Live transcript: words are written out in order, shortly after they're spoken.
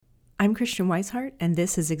I'm Christian Weishart, and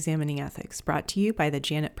this is Examining Ethics, brought to you by the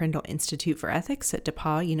Janet Prindle Institute for Ethics at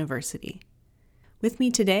DePauw University. With me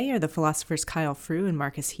today are the philosophers Kyle Fruh and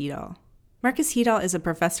Marcus Hedahl. Marcus Hedahl is a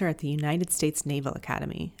professor at the United States Naval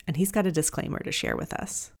Academy, and he's got a disclaimer to share with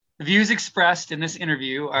us. The views expressed in this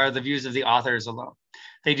interview are the views of the authors alone.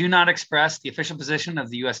 They do not express the official position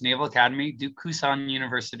of the U.S. Naval Academy, Duke-Kusan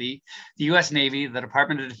University, the U.S. Navy, the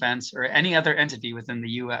Department of Defense, or any other entity within the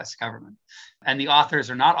U.S. government. And the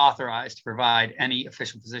authors are not authorized to provide any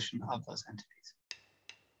official position of those entities.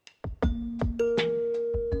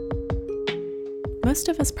 Most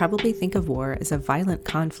of us probably think of war as a violent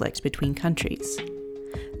conflict between countries.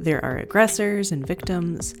 There are aggressors and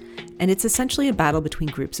victims, and it's essentially a battle between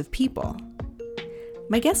groups of people.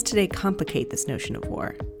 My guests today complicate this notion of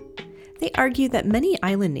war. They argue that many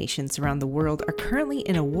island nations around the world are currently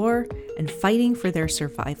in a war and fighting for their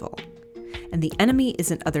survival. And the enemy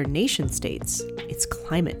isn't other nation states, it's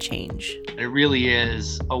climate change. It really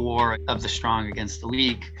is a war of the strong against the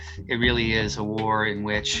weak. It really is a war in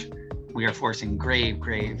which we are forcing grave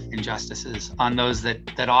injustices on those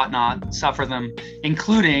that ought not suffer them,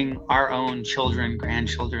 including our own children,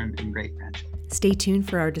 grandchildren, and great-grandchildren. Stay tuned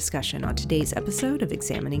for our discussion on today's episode of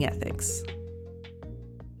Examining Ethics.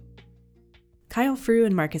 Kyle Fruh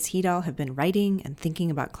and Marcus Hedahl have been writing and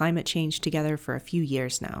thinking about climate change together for a few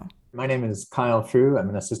years now. My name is Kyle Fruh. I'm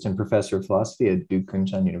an assistant professor of philosophy at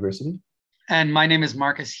Duke-Kusan University. And my name is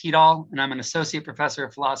Marcus Hedahl, and I'm an associate professor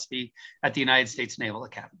of philosophy at the United States Naval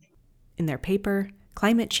Academy. In their paper,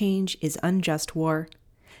 Climate Change is Unjust War,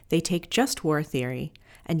 they take just war theory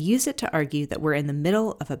and use it to argue that we're in the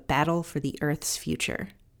middle of a battle for the Earth's future.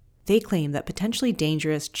 They claim that potentially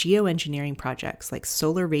dangerous geoengineering projects like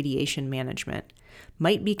solar radiation management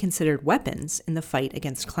might be considered weapons in the fight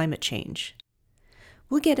against climate change.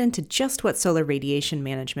 We'll get into just what solar radiation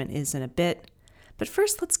management is in a bit, but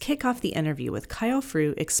first let's kick off the interview with Kyle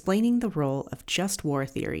Fruh explaining the role of just war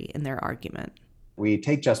theory in their argument. We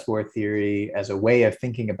take just war theory as a way of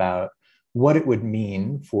thinking about what it would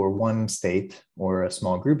mean for one state or a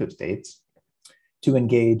small group of states to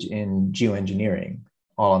engage in geoengineering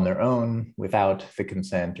all on their own without the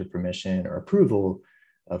consent or permission or approval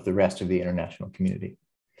of the rest of the international community.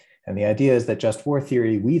 And the idea is that just war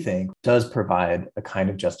theory, we think, does provide a kind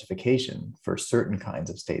of justification for certain kinds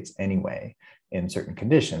of states anyway, in certain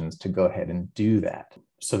conditions, to go ahead and do that.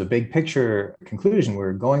 So the big picture conclusion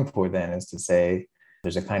we're going for then is to say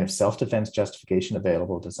there's a kind of self-defense justification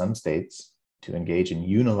available to some states to engage in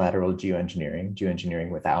unilateral geoengineering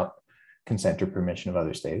without consent or permission of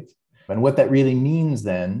other states. And what that really means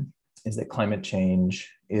then is that climate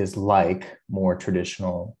change is like more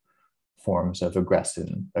traditional forms of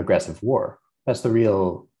aggressive war. That's the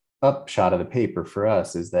real upshot of the paper for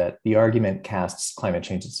us, is that the argument casts climate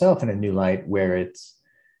change itself in a new light where it's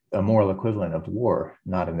a moral equivalent of war,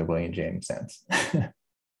 not in the William James sense.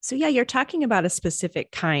 So yeah, you're talking about a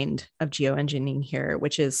specific kind of geoengineering here,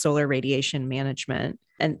 which is solar radiation management.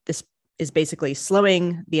 And this is basically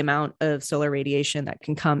slowing the amount of solar radiation that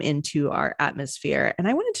can come into our atmosphere. And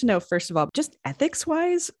I wanted to know, first of all, just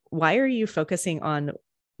ethics-wise, why are you focusing on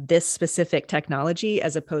this specific technology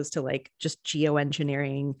as opposed to like just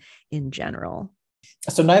geoengineering in general?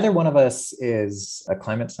 So neither one of us is a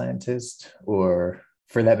climate scientist or,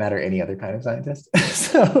 for that matter, any other kind of scientist.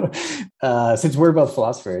 So since we're both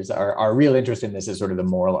philosophers, our real interest in this is sort of the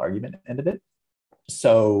moral argument end of it.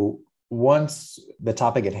 So once the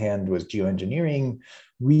topic at hand was geoengineering,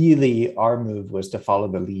 really our move was to follow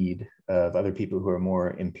the lead of other people who are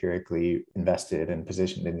more empirically invested and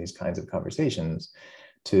positioned in these kinds of conversations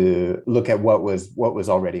to look at what was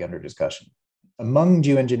already under discussion. Among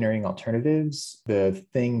geoengineering alternatives, the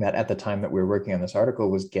thing that at the time that we were working on this article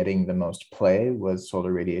was getting the most play was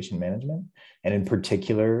solar radiation management, and in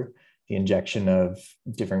particular, the injection of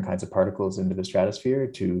different kinds of particles into the stratosphere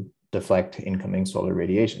to deflect incoming solar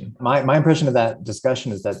radiation. My impression of that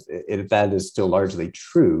discussion is that if that is still largely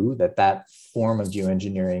true, that form of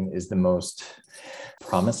geoengineering is the most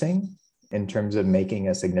promising in terms of making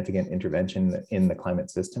a significant intervention in the climate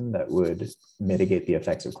system that would mitigate the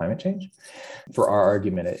effects of climate change. For our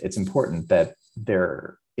argument, it's important that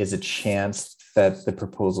there is a chance that the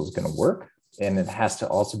proposal is going to work. And it has to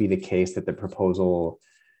also be the case that the proposal,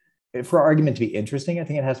 for our argument to be interesting, I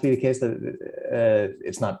think it has to be the case that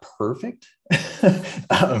it's not perfect.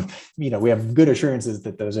 We have good assurances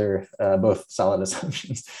that those are both solid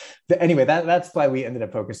assumptions. But anyway, that's why we ended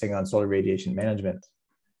up focusing on solar radiation management.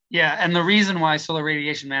 Yeah, and the reason why solar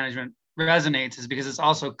radiation management resonates is because it's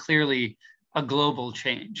also clearly a global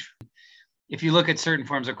change. If you look at certain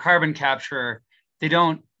forms of carbon capture, they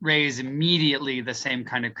don't raise immediately the same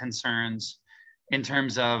kind of concerns in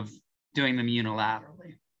terms of doing them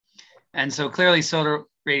unilaterally. And so clearly solar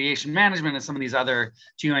radiation management and some of these other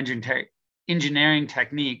geoengineering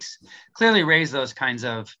techniques clearly raise those kinds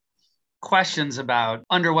of questions about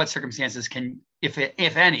under what circumstances can, if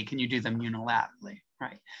any, can you do them unilaterally,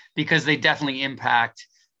 right? Because they definitely impact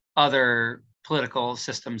other political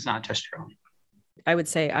systems, not just your own. I would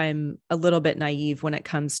say I'm a little bit naive when it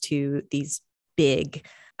comes to these big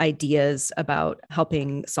ideas about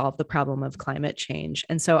helping solve the problem of climate change.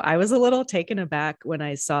 And so I was a little taken aback when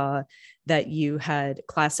I saw that you had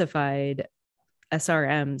classified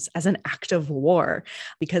SRMs as an act of war,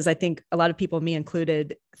 because I think a lot of people, me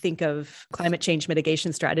included, think of climate change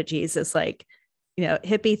mitigation strategies as like,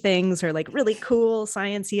 hippie things or like really cool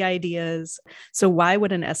sciencey ideas. So why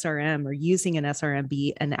would an SRM or using an SRM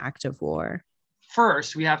be an act of war?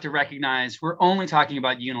 First, we have to recognize we're only talking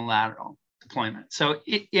about unilateral deployment. So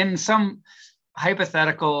in some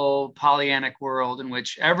hypothetical Pollyannic world in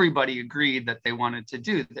which everybody agreed that they wanted to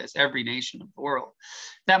do this, every nation of the world,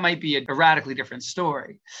 that might be a radically different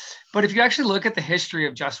story. But if you actually look at the history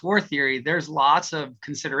of just war theory, there's lots of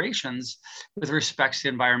considerations with respect to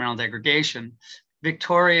environmental degradation.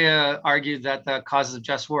 Victoria argued that the causes of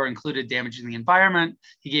just war included damaging the environment.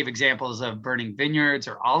 He gave examples of burning vineyards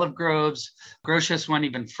or olive groves. Grotius went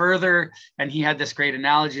even further, and he had this great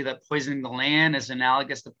analogy that poisoning the land is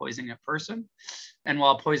analogous to poisoning a person. And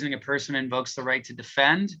while poisoning a person invokes the right to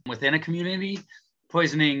defend within a community,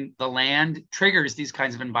 poisoning the land triggers these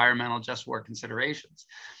kinds of environmental just war considerations.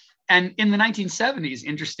 And in the 1970s,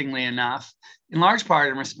 interestingly enough, in large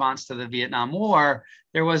part in response to the Vietnam War,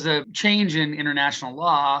 there was a change in international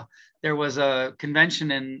law. There was a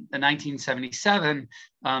convention in 1977,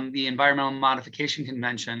 the Environmental Modification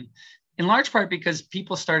Convention, in large part because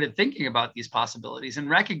people started thinking about these possibilities and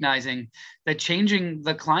recognizing that changing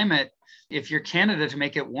the climate, if you're Canada, to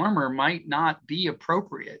make it warmer might not be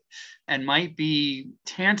appropriate and might be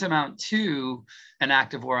tantamount to an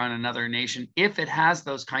act of war on another nation if it has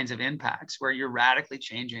those kinds of impacts where you're radically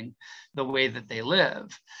changing the way that they live.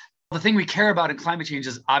 The thing we care about in climate change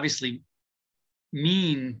is obviously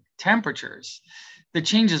mean temperatures. The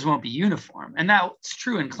changes won't be uniform. And that's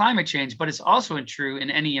true in climate change, but it's also true in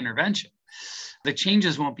any intervention. The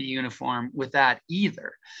changes won't be uniform with that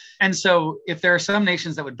either. And so if there are some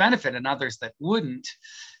nations that would benefit and others that wouldn't,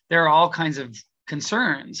 there are all kinds of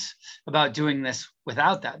concerns about doing this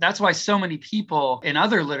without that. That's why so many people in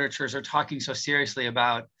other literatures are talking so seriously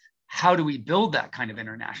about how do we build that kind of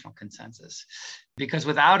international consensus? Because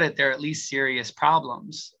without it, there are at least serious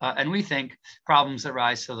problems. And we think problems that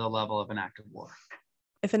rise to the level of an act of war.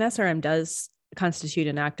 If an SRM does constitute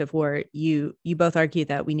an act of war, you both argue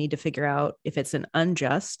that we need to figure out if it's an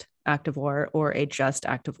unjust act of war or a just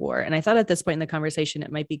act of war. And I thought at this point in the conversation,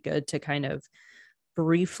 it might be good to kind of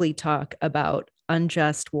briefly talk about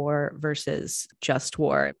unjust war versus just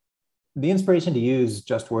war. The inspiration to use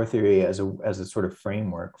just war theory as a sort of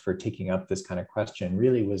framework for taking up this kind of question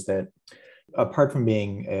really was that, apart from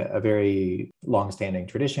being a very long-standing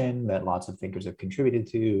tradition that lots of thinkers have contributed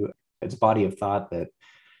to, it's a body of thought that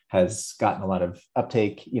has gotten a lot of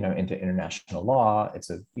uptake, into international law.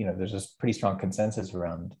 There's a pretty strong consensus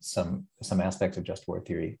around some aspects of just war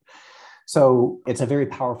theory. So it's a very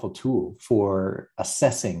powerful tool for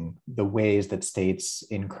assessing the ways that states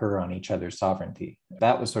incur on each other's sovereignty.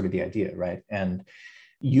 That was sort of the idea, right? And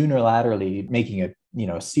unilaterally making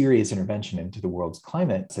a serious intervention into the world's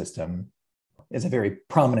climate system is a very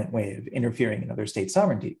prominent way of interfering in other states'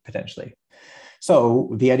 sovereignty, potentially.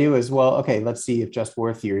 So the idea was, well, okay, let's see if just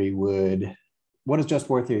war theory what does just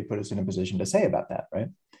war theory put us in a position to say about that, right?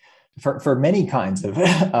 For many kinds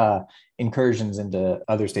of incursions into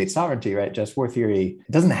other state sovereignty, right? Just war theory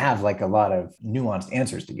doesn't have like a lot of nuanced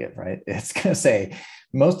answers to give, right? It's going to say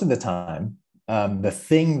most of the time, the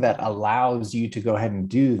thing that allows you to go ahead and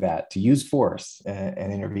do that, to use force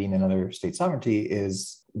and intervene in other state sovereignty,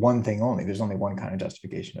 is one thing only. There's only one kind of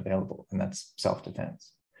justification available, and that's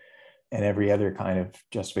self-defense. And every other kind of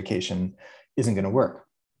justification isn't going to work.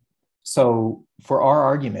 So for our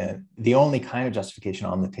argument, the only kind of justification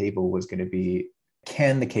on the table was going to be,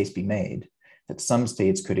 can the case be made that some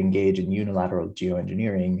states could engage in unilateral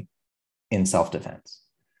geoengineering in self-defense?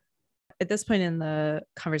 At this point in the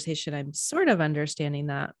conversation, I'm sort of understanding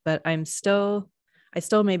that, but I still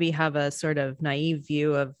maybe have a sort of naive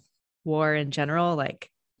view of war in general, like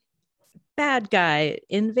bad guy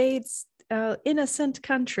invades innocent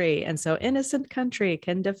country, and so innocent country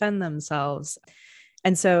can defend themselves.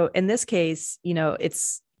 And so in this case,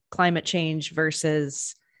 it's climate change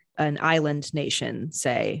versus an island nation,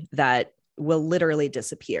 say, that will literally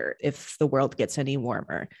disappear if the world gets any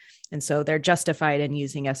warmer. And so they're justified in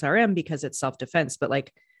using SRM because it's self-defense. But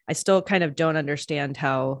I still kind of don't understand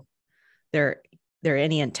how there are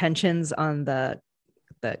any intentions on the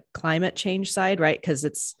climate change side, right? Because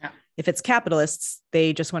if it's capitalists,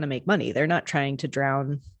 they just want to make money. They're not trying to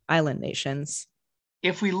drown island nations.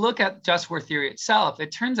 If we look at just war theory itself,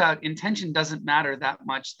 it turns out intention doesn't matter that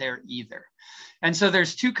much there either. And so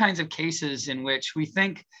there's two kinds of cases in which we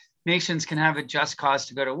think nations can have a just cause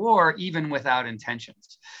to go to war even without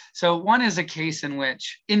intentions. So one is a case in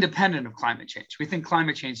which, independent of climate change, we think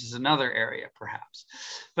climate change is another area perhaps,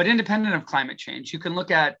 but independent of climate change, you can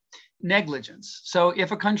look at negligence. So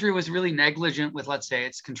if a country was really negligent with, let's say,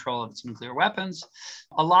 its control of its nuclear weapons,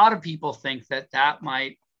 a lot of people think that that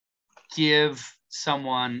might give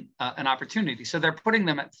someone an opportunity. So they're putting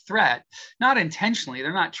them at threat, not intentionally.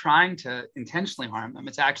 They're not trying to intentionally harm them.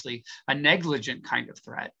 It's actually a negligent kind of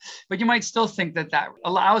threat. But you might still think that that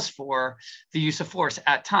allows for the use of force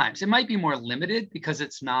at times. It might be more limited because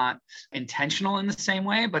it's not intentional in the same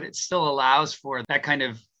way, but it still allows for that kind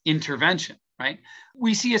of intervention. Right?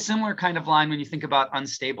 We see a similar kind of line when you think about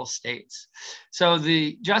unstable states. So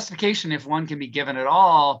the justification, if one can be given at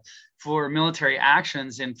all, for military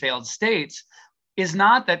actions in failed states is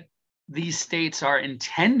not that these states are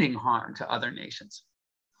intending harm to other nations.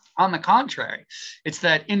 On the contrary, it's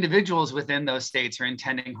that individuals within those states are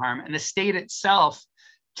intending harm, and the state itself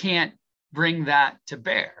can't bring that to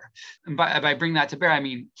bear. And by bring that to bear, I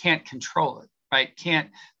mean can't control it. Right? Can't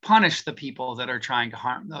punish the people that are trying to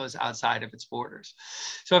harm those outside of its borders.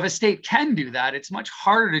 So if a state can do that, it's much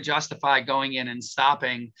harder to justify going in and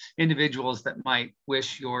stopping individuals that might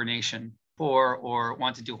wish your nation poor or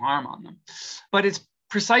want to do harm on them. But it's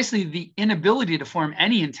precisely the inability to form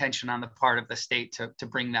any intention on the part of the state to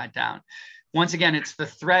bring that down. Once again, it's the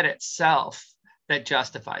threat itself that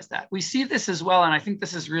justifies that. We see this as well, and I think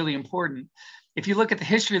this is really important. If you look at the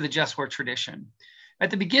history of the just war tradition, at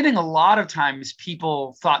the beginning, a lot of times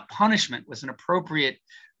people thought punishment was an appropriate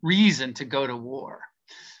reason to go to war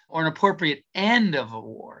or an appropriate end of a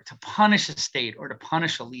war, to punish a state or to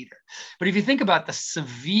punish a leader. But if you think about the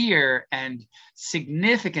severe and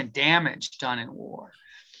significant damage done in war,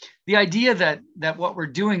 the idea that what we're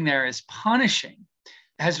doing there is punishing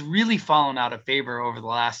has really fallen out of favor over the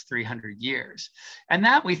last 300 years. And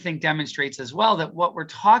that we think demonstrates as well that what we're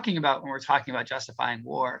talking about when we're talking about justifying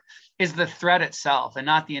war is the threat itself and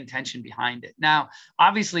not the intention behind it. Now,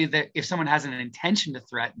 obviously, if someone has an intention to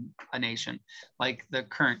threaten a nation, like the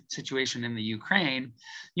current situation in the Ukraine,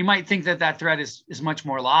 you might think that that threat is much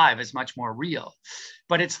more live, is much more real.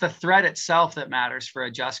 But it's the threat itself that matters for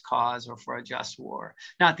a just cause or for a just war,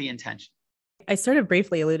 not the intention. I sort of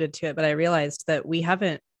briefly alluded to it, but I realized that we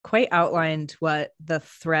haven't quite outlined what the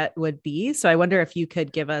threat would be. So I wonder if you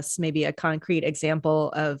could give us maybe a concrete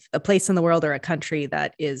example of a place in the world or a country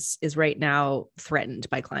that is right now threatened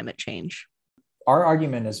by climate change. Our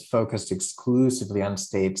argument is focused exclusively on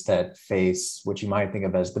states that face what you might think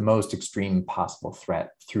of as the most extreme possible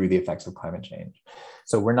threat through the effects of climate change.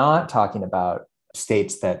 So we're not talking about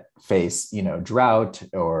states that face, drought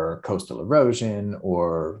or coastal erosion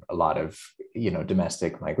or a lot of,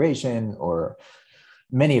 domestic migration or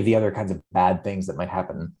many of the other kinds of bad things that might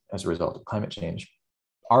happen as a result of climate change.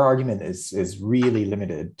 Our argument is really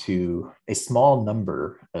limited to a small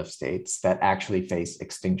number of states that actually face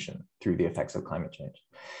extinction through the effects of climate change.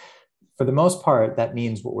 For the most part, that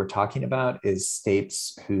means what we're talking about is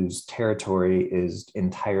states whose territory is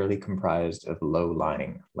entirely comprised of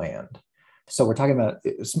low-lying land. So we're talking about,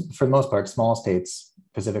 for the most part, small states,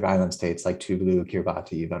 Pacific Island states like Tuvalu,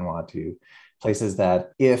 Kiribati, Vanuatu, places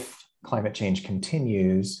that if climate change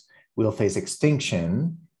continues, will face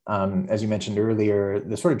extinction. As you mentioned earlier,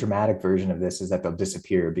 the sort of dramatic version of this is that they'll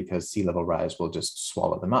disappear because sea level rise will just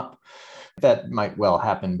swallow them up. That might well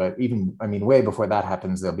happen, but way before that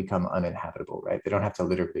happens, they'll become uninhabitable, right? They don't have to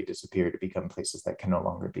literally disappear to become places that can no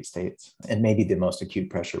longer be states. And maybe the most acute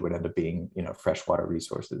pressure would end up being, freshwater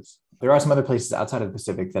resources. There are some other places outside of the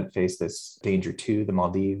Pacific that face this danger too. The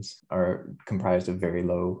Maldives are comprised of very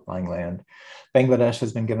low-lying land. Bangladesh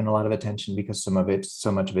has been given a lot of attention because so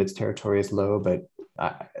much of its territory is low, but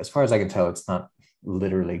as far as I can tell, it's not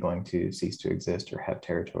literally going to cease to exist or have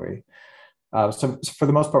territory. So for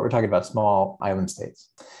the most part, we're talking about small island states.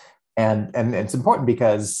 And it's important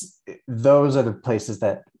because those are the places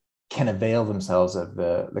that can avail themselves of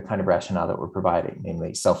the kind of rationale that we're providing,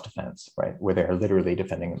 namely self-defense, right? Where they're literally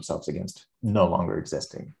defending themselves against no longer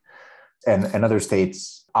existing. And other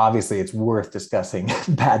states, obviously, it's worth discussing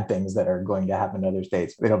bad things that are going to happen to other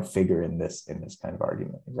states. They don't figure in this kind of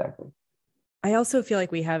argument, exactly. I also feel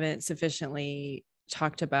like we haven't sufficiently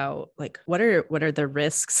talked about what are the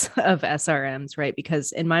risks of SRMs, right?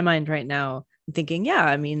 Because in my mind right now, I'm thinking,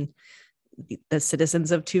 the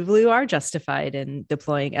citizens of Tuvalu are justified in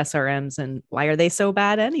deploying SRMs, and why are they so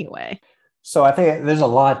bad anyway? So I think there's a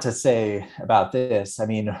lot to say about this. I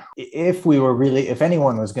mean, if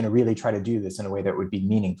anyone was going to really try to do this in a way that would be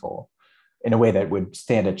meaningful, in a way that would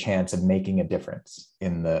stand a chance of making a difference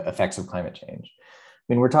in the effects of climate change,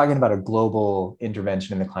 I mean, we're talking about a global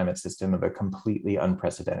intervention in the climate system of a completely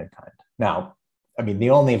unprecedented kind. Now, I mean, the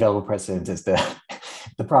only available precedent is the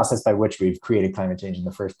process by which we've created climate change in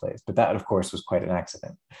the first place. But that, of course, was quite an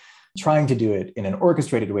accident. Trying to do it in an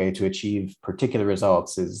orchestrated way to achieve particular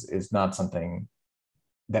results is not something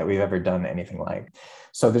that we've ever done anything like.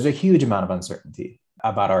 So there's a huge amount of uncertainty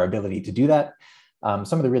about our ability to do that.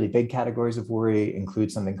 Some of the really big categories of worry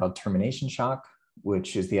include something called termination shock,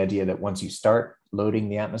 which is the idea that once you start loading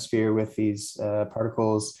the atmosphere with these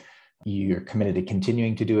particles, you're committed to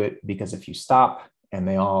continuing to do it, because if you stop and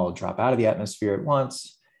they all drop out of the atmosphere at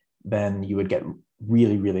once, then you would get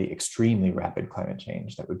really, really extremely rapid climate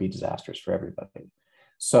change that would be disastrous for everybody.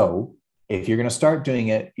 So if you're going to start doing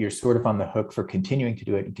it, you're sort of on the hook for continuing to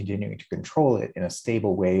do it and continuing to control it in a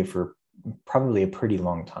stable way for probably a pretty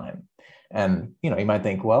long time. And, you might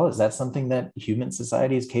think, well, is that something that human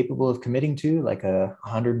society is capable of committing to, like a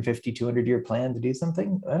 150, 200-year plan to do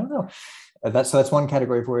something? I don't know. That's one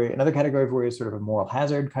category of worry. Another category of worry is sort of a moral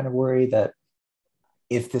hazard kind of worry, that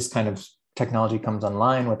if this kind of technology comes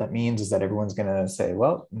online, what that means is that everyone's going to say,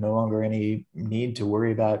 well, no longer any need to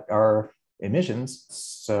worry about our emissions,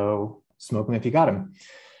 so smoke them if you got them.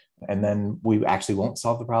 And then we actually won't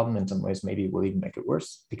solve the problem. In some ways, maybe we'll even make it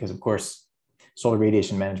worse, because, of course, solar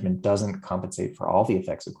radiation management doesn't compensate for all the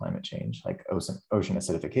effects of climate change, like ocean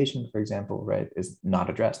acidification, for example, right, is not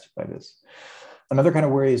addressed by this. Another kind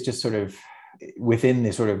of worry is just sort of within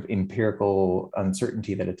the sort of empirical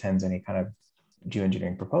uncertainty that attends any kind of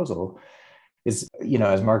geoengineering proposal is,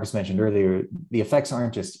 as Marcus mentioned earlier, the effects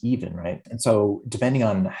aren't just even, right? And so depending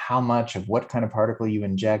on how much of what kind of particle you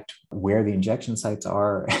inject, where the injection sites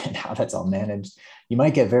are, and how that's all managed, you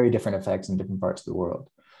might get very different effects in different parts of the world.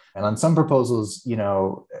 And on some proposals,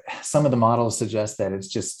 some of the models suggest that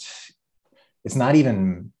it's not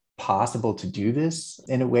even possible to do this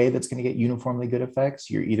in a way that's going to get uniformly good effects.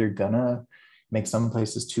 You're either gonna make some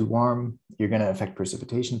places too warm, you're going to affect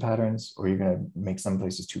precipitation patterns, or you're going to make some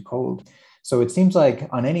places too cold. So it seems like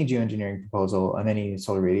on any geoengineering proposal, on any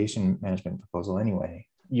solar radiation management proposal anyway,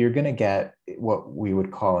 you're going to get what we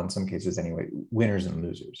would call, in some cases anyway, winners and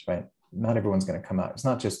losers, right? Not everyone's going to come out. It's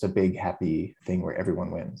not just a big happy thing where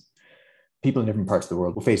everyone wins. People in different parts of the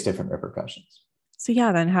world will face different repercussions. So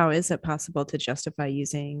yeah, then how is it possible to justify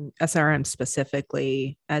using SRM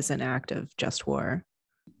specifically as an act of just war?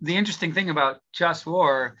 The interesting thing about just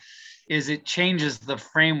war is it changes the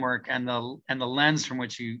framework and the lens from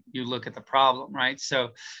which you look at the problem, right? So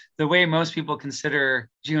the way most people consider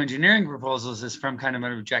geoengineering proposals is from kind of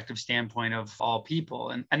an objective standpoint of all people.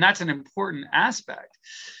 And that's an important aspect.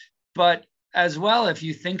 But as well, if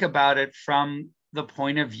you think about it from the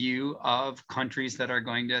point of view of countries that are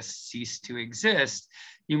going to cease to exist,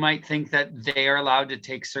 you might think that they are allowed to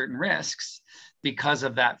take certain risks because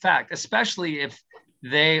of that fact, especially if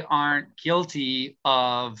they aren't guilty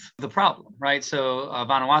of the problem, right? So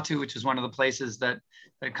Vanuatu, which is one of the places that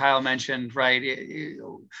Kyle mentioned, right?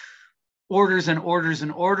 Orders and orders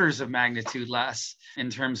and orders of magnitude less in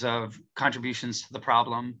terms of contributions to the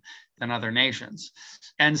problem than other nations.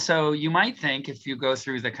 And so you might think, if you go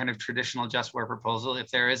through the kind of traditional just war proposal, if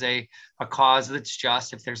there is a cause that's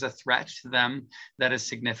just, if there's a threat to them that is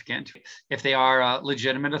significant, if they are a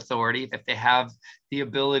legitimate authority, if they have the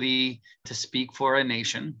ability to speak for a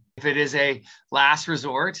nation, if it is a last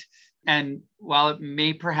resort, and while it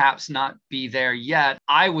may perhaps not be there yet,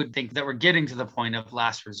 I would think that we're getting to the point of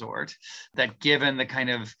last resort, that given the kind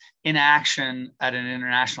of inaction at an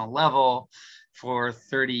international level for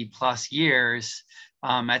 30 plus years,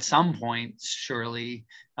 at some point, surely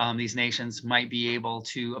these nations might be able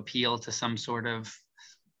to appeal to some sort of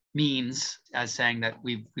means as saying that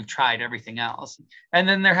we've tried everything else. And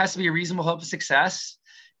then there has to be a reasonable hope of success.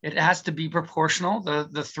 It has to be proportional.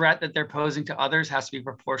 The threat that they're posing to others has to be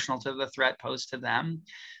proportional to the threat posed to them.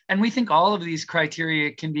 And we think all of these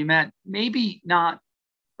criteria can be met, maybe not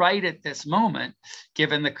right at this moment,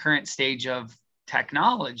 given the current stage of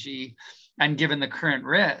technology and given the current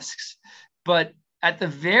risks. But at the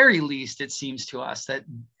very least, it seems to us that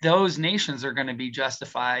those nations are going to be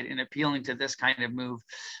justified in appealing to this kind of move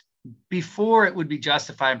before it would be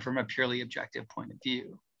justified from a purely objective point of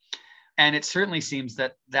view. And it certainly seems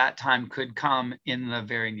that that time could come in the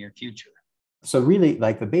very near future. So really,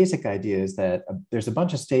 like, the basic idea is that there's a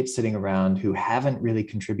bunch of states sitting around who haven't really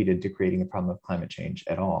contributed to creating a problem of climate change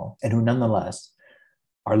at all, and who nonetheless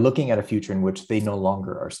are looking at a future in which they no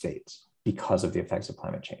longer are states because of the effects of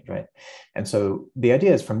climate change, right? And so the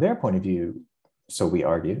idea is, from their point of view, so we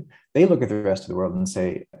argue, they look at the rest of the world and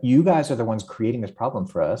say, you guys are the ones creating this problem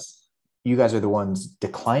for us. You guys are the ones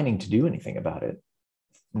declining to do anything about it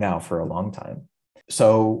now for a long time.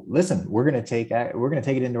 So listen, we're going to take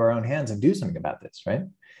it into our own hands and do something about this, right?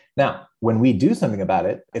 Now, when we do something about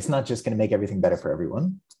it, it's not just going to make everything better for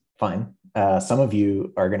everyone. Fine. Some of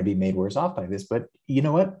you are going to be made worse off by this, but you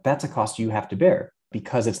know what? That's a cost you have to bear,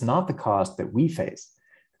 because it's not the cost that we face.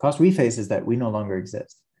 The cost we face is that we no longer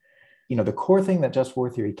exist. The core thing that just war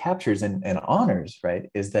theory captures and honors, right,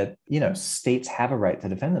 is that, states have a right to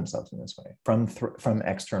defend themselves in this way from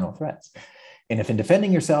external threats. And if in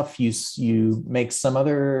defending yourself, you make some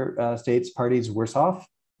other states, parties worse off,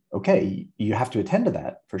 okay, you have to attend to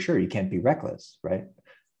that for sure. You can't be reckless, right?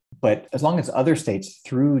 But as long as other states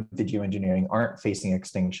through the geoengineering aren't facing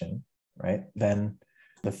extinction, right, then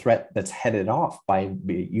the threat that's headed off by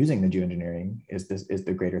using the geoengineering is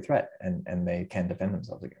the greater threat, and they can defend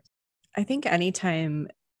themselves against. I think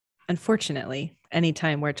unfortunately,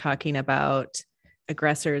 anytime we're talking about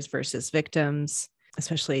aggressors versus victims,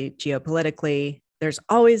 especially geopolitically, there's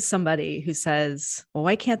always somebody who says, well,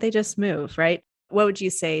 why can't they just move, right? What would you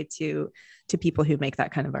say to people who make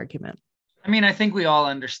that kind of argument? I mean, I think we all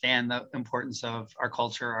understand the importance of our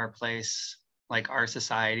culture, our place, like our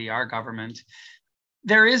society, our government.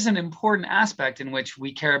 There is an important aspect in which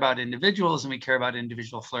we care about individuals and we care about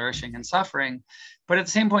individual flourishing and suffering. But at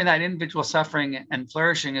the same point, that individual suffering and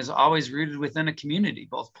flourishing is always rooted within a community,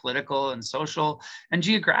 both political and social and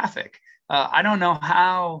geographic. I don't know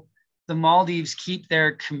how the Maldives keep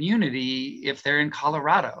their community if they're in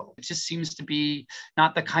Colorado. It just seems to be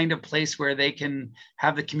not the kind of place where they can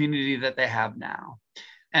have the community that they have now.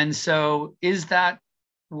 And so is that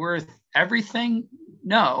worth everything?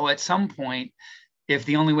 No, at some point, if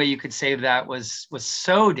the only way you could save that was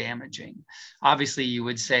so damaging, obviously you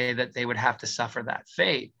would say that they would have to suffer that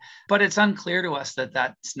fate. But it's unclear to us that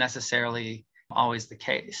that's necessarily always the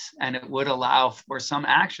case. And it would allow for some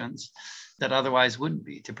actions that otherwise wouldn't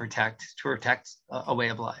be to protect a way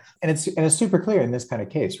of life. And it's super clear in this kind of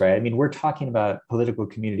case, right? I mean, we're talking about political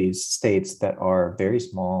communities, states that are very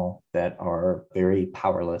small, that are very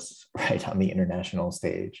powerless, right, on the international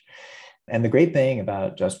stage. And the great thing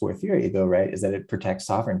about just war theory, though, right, is that it protects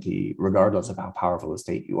sovereignty regardless of how powerful a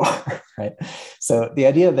state you are, right? So the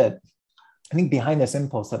idea that, I think behind this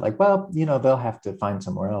impulse that like, well, they'll have to find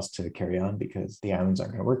somewhere else to carry on because the islands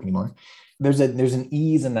aren't going to work anymore. There's an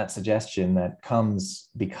ease in that suggestion that comes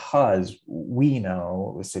because we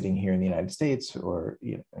know, sitting here in the United States or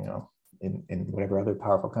in whatever other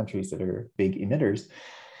powerful countries that are big emitters,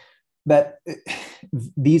 that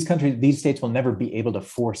these states will never be able to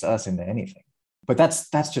force us into anything. But that's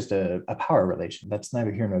just a power relation. That's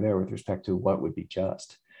neither here nor there with respect to what would be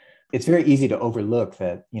just. It's very easy to overlook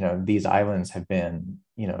that, these islands have been,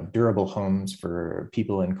 durable homes for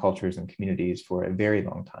people and cultures and communities for a very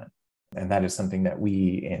long time. And that is something that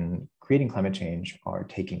we, in creating climate change, are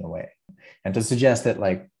taking away. And to suggest that,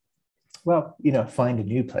 like, well, find a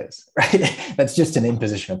new place, right? That's just an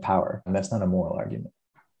imposition of power. And that's not a moral argument.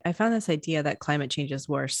 I found this idea that climate change is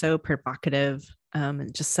war so provocative,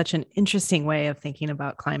 just such an interesting way of thinking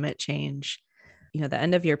about climate change. The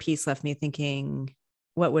end of your piece left me thinking,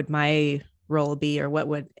 what would my role be, or what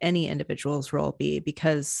would any individual's role be?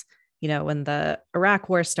 Because, when the Iraq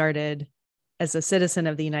war started, as a citizen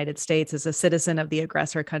of the United States, as a citizen of the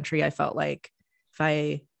aggressor country, I felt like if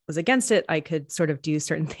I was against it, I could sort of do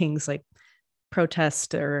certain things like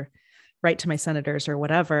protest or write to my senators or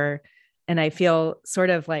whatever. And I feel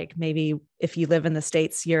sort of like maybe if you live in the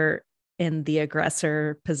States, you're in the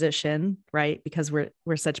aggressor position, right? Because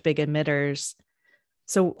we're such big emitters.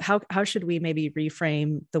 So how should we maybe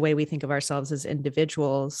reframe the way we think of ourselves as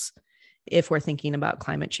individuals if we're thinking about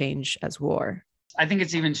climate change as war? I think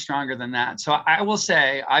it's even stronger than that. So I will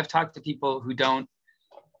say, I've talked to people who don't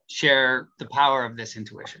share the power of this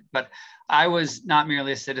intuition, but I was not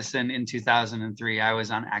merely a citizen in 2003. I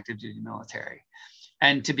was on active duty military.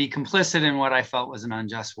 And to be complicit in what I felt was an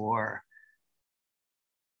unjust war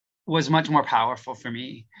was much more powerful for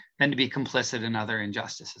me than to be complicit in other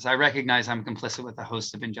injustices. I recognize I'm complicit with a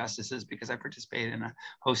host of injustices because I participate in a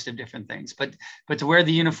host of different things. But to wear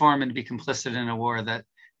the uniform and to be complicit in a war that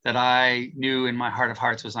I knew in my heart of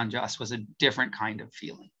hearts was unjust was a different kind of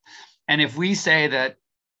feeling. And if we say that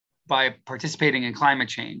by participating in climate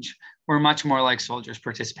change, we're much more like soldiers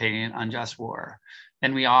participating in unjust war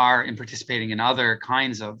than we are in participating in other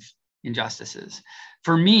kinds of injustices.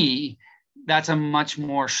 For me, that's a much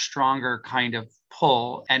more stronger kind of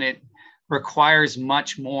pull, and it requires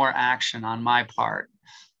much more action on my part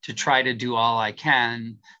to try to do all I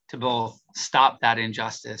can to both stop that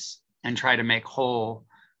injustice and try to make whole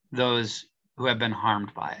those who have been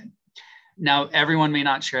harmed by it. Now, everyone may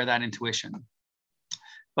not share that intuition,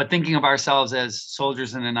 but thinking of ourselves as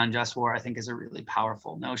soldiers in an unjust war, I think, is a really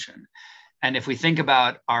powerful notion. And if we think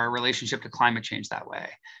about our relationship to climate change that way,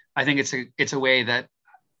 I think it's a way that,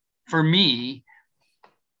 for me,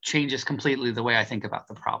 changes completely the way I think about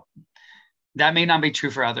the problem. That may not be true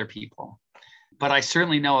for other people, but I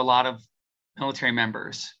certainly know a lot of military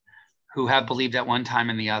members who have believed at one time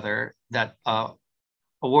and the other that a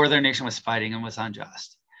war their nation was fighting and was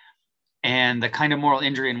unjust. And the kind of moral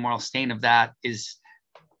injury and moral stain of that is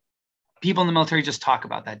people in the military just talk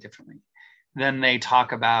about that differently than they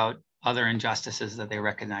talk about other injustices that they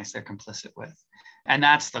recognize they're complicit with. And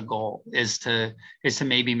that's the goal, is to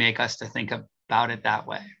maybe make us to think about it that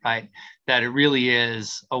way, right? That it really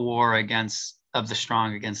is a war of the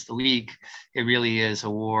strong against the weak. It really is a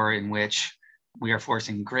war in which we are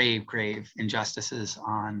forcing grave, grave injustices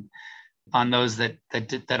on those that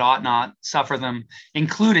ought not suffer them,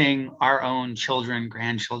 including our own children,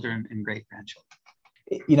 grandchildren, and great-grandchildren.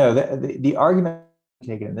 You know, the argument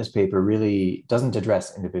taken in this paper really doesn't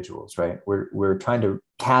address individuals, right? We're trying to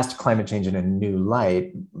cast climate change in a new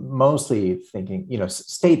light, mostly thinking, you know,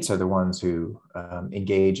 states are the ones who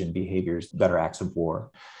engage in behaviors that are acts of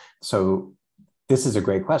war. So this is a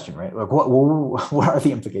great question, right? Like, what are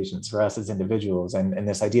the implications for us as individuals? And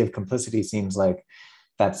this idea of complicity seems like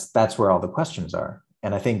that's where all the questions are.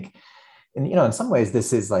 And I think, you know, in some ways,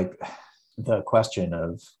 this is like the question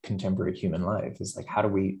of contemporary human life, is like, how do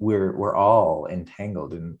we're all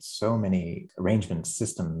entangled in so many arrangements,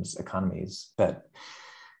 systems, economies that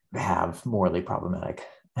have morally problematic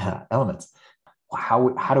elements.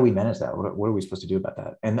 How do we manage that? What are we supposed to do about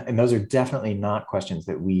that? And those are definitely not questions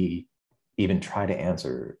that we even try to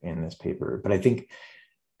answer in this paper. But I think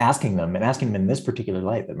asking them in this particular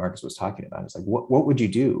light that Marcus was talking about, is like, what would you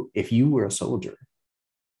do if you were a soldier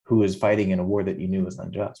who was fighting in a war that you knew was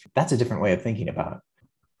unjust? That's a different way of thinking about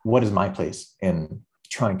what is my place in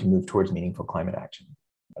trying to move towards meaningful climate action.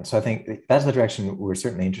 And so I think that's the direction we're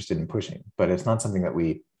certainly interested in pushing, but it's not something that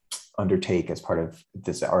we undertake as part of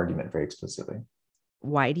this argument very explicitly.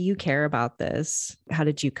 Why do you care about this? How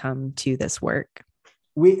did you come to this work?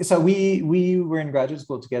 We were in graduate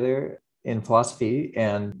school together in philosophy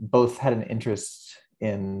and both had an interest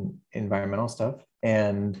in environmental stuff.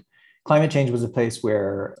 And climate change was a place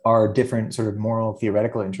where our different sort of moral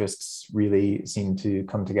theoretical interests really seemed to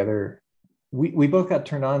come together. We both got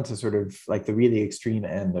turned on to sort of like the really extreme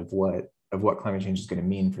end of what climate change is going to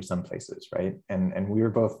mean for some places, right? And we were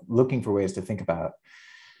both looking for ways to think about,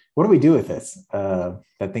 what do we do with this?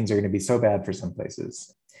 That things are going to be so bad for some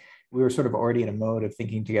places. We were sort of already in a mode of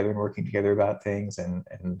thinking together and working together about things, and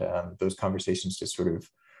those conversations just sort of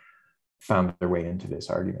found their way into this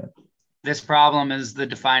argument. This problem is the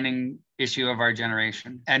defining issue of our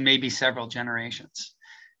generation, and maybe several generations.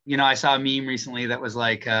 You know, I saw a meme recently that was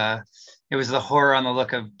like, it was the horror on the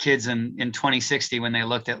look of kids in 2060 when they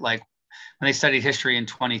looked at when they studied history in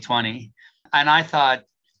 2020. And I thought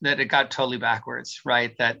that it got totally backwards,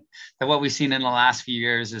 right? That what we've seen in the last few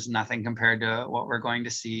years is nothing compared to what we're going to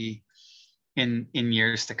see in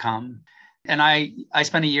years to come. And I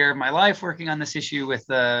spent a year of my life working on this issue with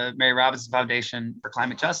the Mary Robinson Foundation for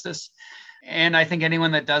Climate Justice. And I think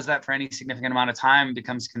anyone that does that for any significant amount of time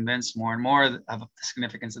becomes convinced more and more of the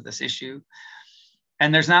significance of this issue.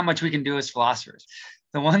 And there's not much we can do as philosophers.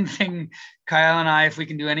 The one thing, Kyle and I, if we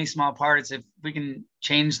can do any small part, is if we can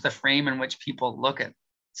change the frame in which people look at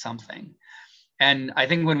something. And I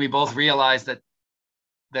think when we both realized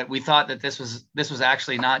that we thought that this was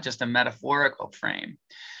actually not just a metaphorical frame,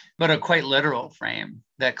 but a quite literal frame,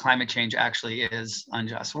 that climate change actually is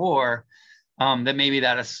unjust war, that maybe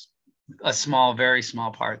that is a small, very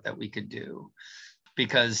small part that we could do.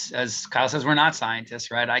 Because as Kyle says, we're not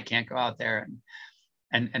scientists, right? I can't go out there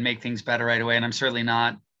and make things better right away. And I'm certainly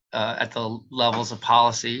not at the levels of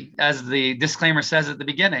policy. As the disclaimer says at the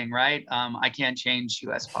beginning, right? I can't change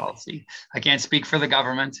US policy. I can't speak for the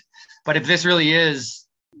government. But if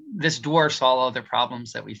this dwarfs all other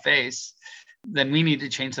problems that we face, then we need to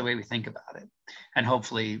change the way we think about it. And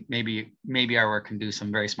hopefully maybe our work can do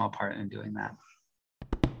some very small part in doing that.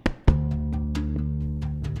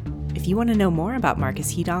 If you want to know more about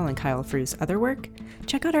Marcus Hedahl and Kyle Fruh's other work,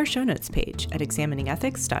 check out our show notes page at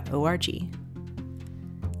examiningethics.org.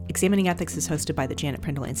 Examining Ethics is hosted by the Janet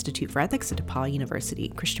Prindle Institute for Ethics at DePaul University.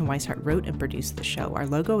 Christian Weishart wrote and produced the show. Our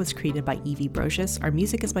logo was created by Evie Brocious. Our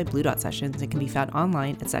music is by Blue Dot Sessions and can be found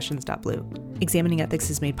online at sessions.blue. Examining Ethics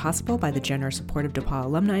is made possible by the generous support of DePaul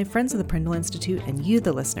alumni, friends of the Prindle Institute, and you,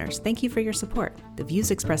 the listeners. Thank you for your support. The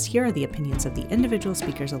views expressed here are the opinions of the individual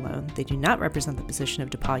speakers alone. They do not represent the position of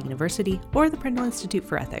DePaul University or the Prindle Institute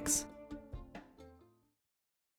for Ethics.